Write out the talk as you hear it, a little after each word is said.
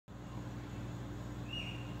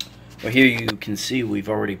Well, here you can see we've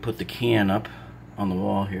already put the can up on the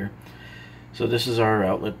wall here. So this is our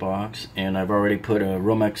outlet box, and I've already put a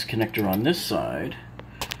Romex connector on this side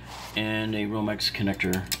and a Romex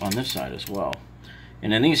connector on this side as well.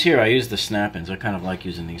 And in these here, I use the snap-ins. I kind of like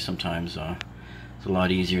using these sometimes. It's a lot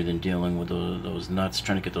easier than dealing with those nuts,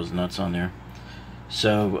 trying to get those nuts on there.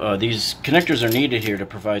 So these connectors are needed here to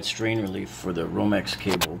provide strain relief for the Romex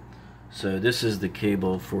cable. So this is the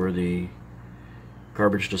cable for the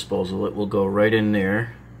garbage disposal. It will go right in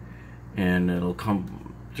there, and it'll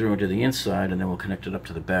come through into the inside, and then we'll connect it up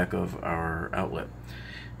to the back of our outlet.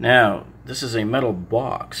 Now, this is a metal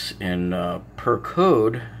box, and per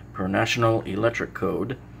code, per National Electric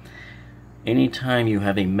Code, anytime you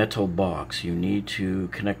have a metal box, you need to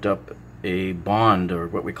connect up a bond, or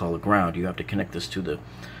what we call a ground. You have to connect this to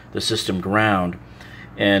the system ground,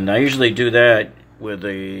 and I usually do that with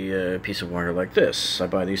a piece of wire like this. I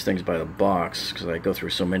buy these things by the box because I go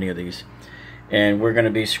through so many of these. And we're going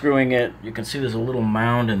to be screwing it. You can see there's a little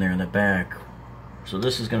mound in there in the back. So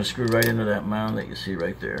this is going to screw right into that mound that you see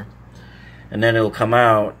right there. And then it'll come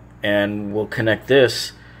out, and we'll connect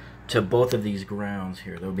this to both of these grounds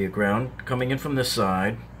here. There'll be a ground coming in from this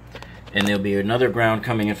side, and there'll be another ground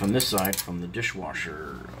coming in from this side, from the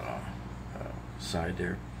dishwasher side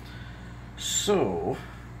there. So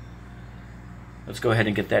let's go ahead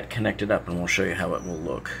and get that connected up, and we'll show you how it will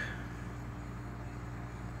look.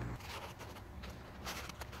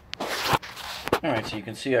 Alright, so you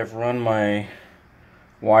can see I've run my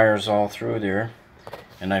wires all through there,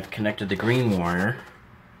 and I've connected the green wire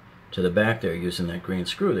to the back there using that green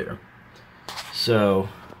screw there. So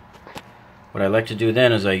what I like to do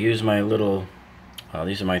then is I use my little,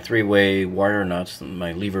 these are my 3-way wire nuts,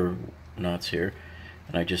 my lever nuts here,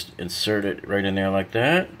 and I just insert it right in there like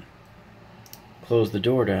that. Close the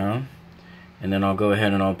door down, and then I'll go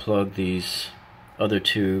ahead and I'll plug these other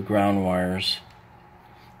 2 ground wires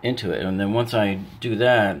into it. And then once I do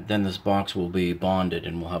that, then this box will be bonded,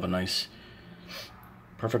 and we'll have a nice,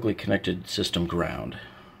 perfectly connected system ground.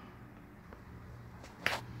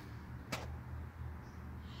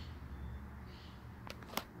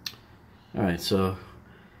 Alright, so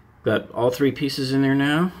got all 3 pieces in there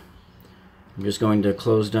now. I'm just going to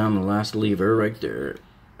close down the last lever right there.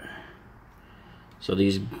 So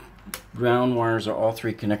these ground wires are all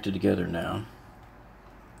 3 connected together now.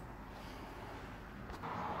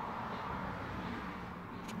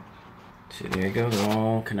 See, there you go, they're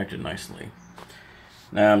all connected nicely.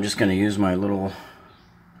 Now I'm just going to use my little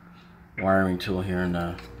wiring tool here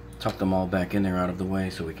and tuck them all back in there out of the way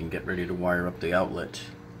so we can get ready to wire up the outlet.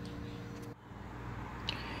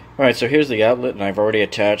 Alright, so here's the outlet, and I've already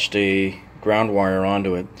attached a ground wire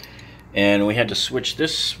onto it. And we had to switch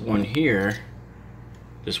this one here,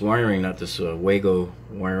 this wiring nut, this Wago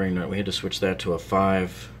wiring nut, we had to switch that to a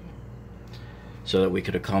 5 so that we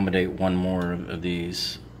could accommodate one more of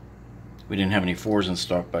these. We didn't have any 4s in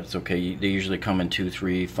stock, but it's okay. They usually come in 2,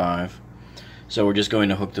 3, 5. So we're just going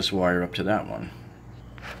to hook this wire up to that one.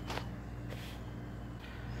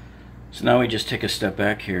 So now we just take a step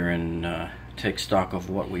back here and take stock of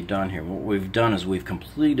what we've done here. What we've done is we've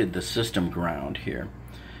completed the system ground here.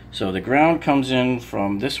 So the ground comes in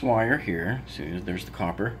from this wire here. See, there's the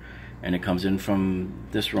copper, and it comes in from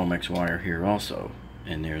this Romex wire here also,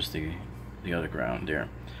 and there's the other ground there.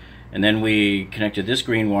 And then we connected this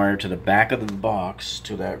green wire to the back of the box,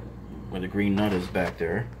 to that where the green nut is back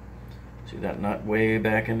there. See that nut way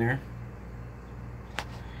back in there?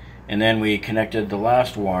 And then we connected the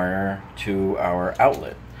last wire to our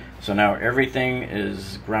outlet. So now everything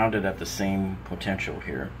is grounded at the same potential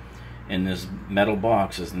here. And this metal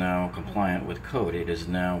box is now compliant with code. It is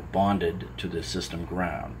now bonded to the system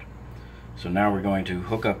ground. So now we're going to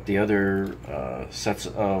hook up the other sets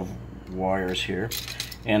of wires here.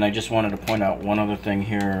 And I just wanted to point out one other thing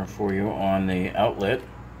here for you on the outlet.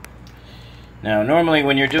 Now normally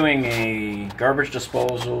when you're doing a garbage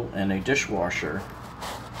disposal and a dishwasher,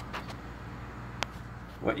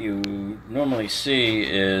 what you normally see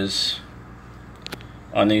is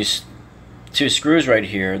on these 2 screws right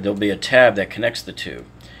here, there'll be a tab that connects the 2,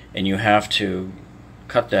 and you have to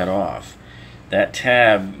cut that off. That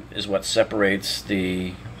tab is what separates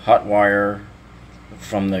the hot wire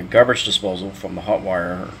from the garbage disposal, from the hot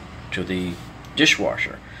wire to the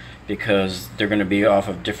dishwasher, because they're going to be off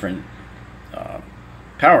of different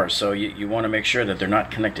powers. So you want to make sure that they're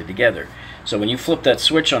not connected together. So when you flip that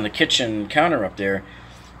switch on the kitchen counter up there,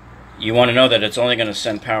 you want to know that it's only going to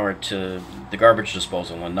send power to the garbage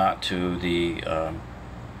disposal and not to the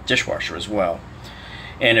dishwasher as well.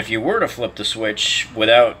 And if you were to flip the switch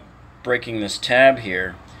without breaking this tab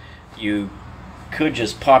here, you could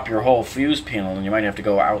just pop your whole fuse panel, and you might have to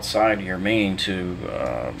go outside your main to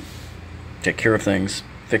take care of things,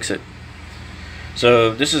 fix it.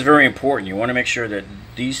 So this is very important. You want to make sure that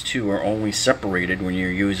these two are only separated when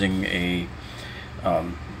you're using a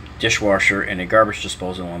dishwasher and a garbage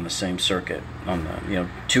disposal on the same circuit. On the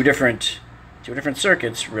two different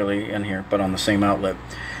circuits really in here, but on the same outlet.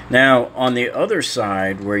 Now on the other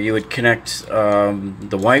side where you would connect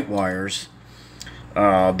the white wires.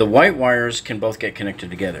 The white wires can both get connected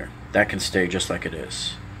together. That can stay just like it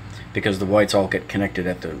is, because the whites all get connected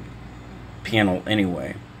at the panel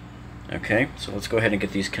anyway. Okay, so let's go ahead and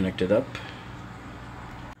get these connected up.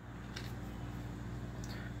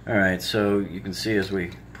 Alright, so you can see as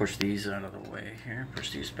we push these out of the way here,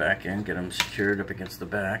 push these back in, get them secured up against the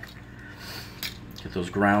back, get those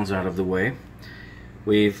grounds out of the way.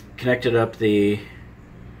 We've connected up the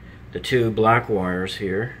two black wires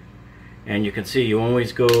here. And you can see you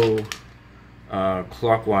always go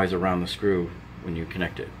clockwise around the screw when you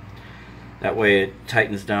connect it. That way it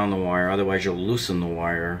tightens down the wire. Otherwise you'll loosen the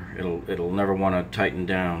wire. It'll never want to tighten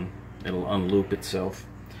down. It'll unloop itself.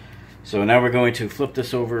 So now we're going to flip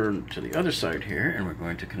this over to the other side here, and we're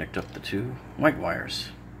going to connect up the two white wires.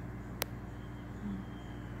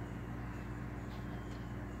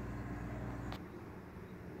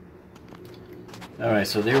 Alright,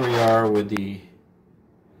 so there we are with the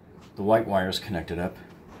white wires connected up.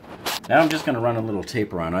 Now I'm just going to run a little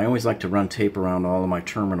tape around. I always like to run tape around all of my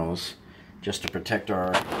terminals just to protect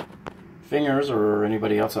our fingers or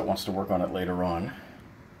anybody else that wants to work on it later on.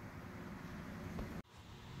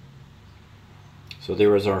 So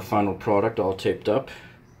there is our final product all taped up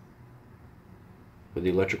with the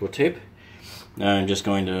electrical tape. Now I'm just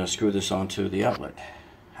going to screw this onto the outlet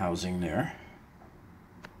housing there.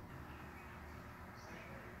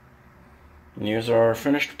 And here's our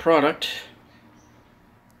finished product.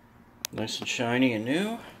 Nice and shiny and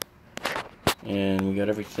new. And we got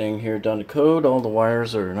everything here done to code. All the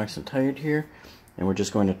wires are nice and tight here. And we're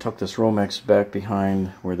just going to tuck this Romex back behind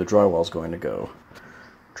where the drywall is going to go.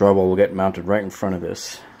 Drywall will get mounted right in front of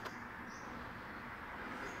this.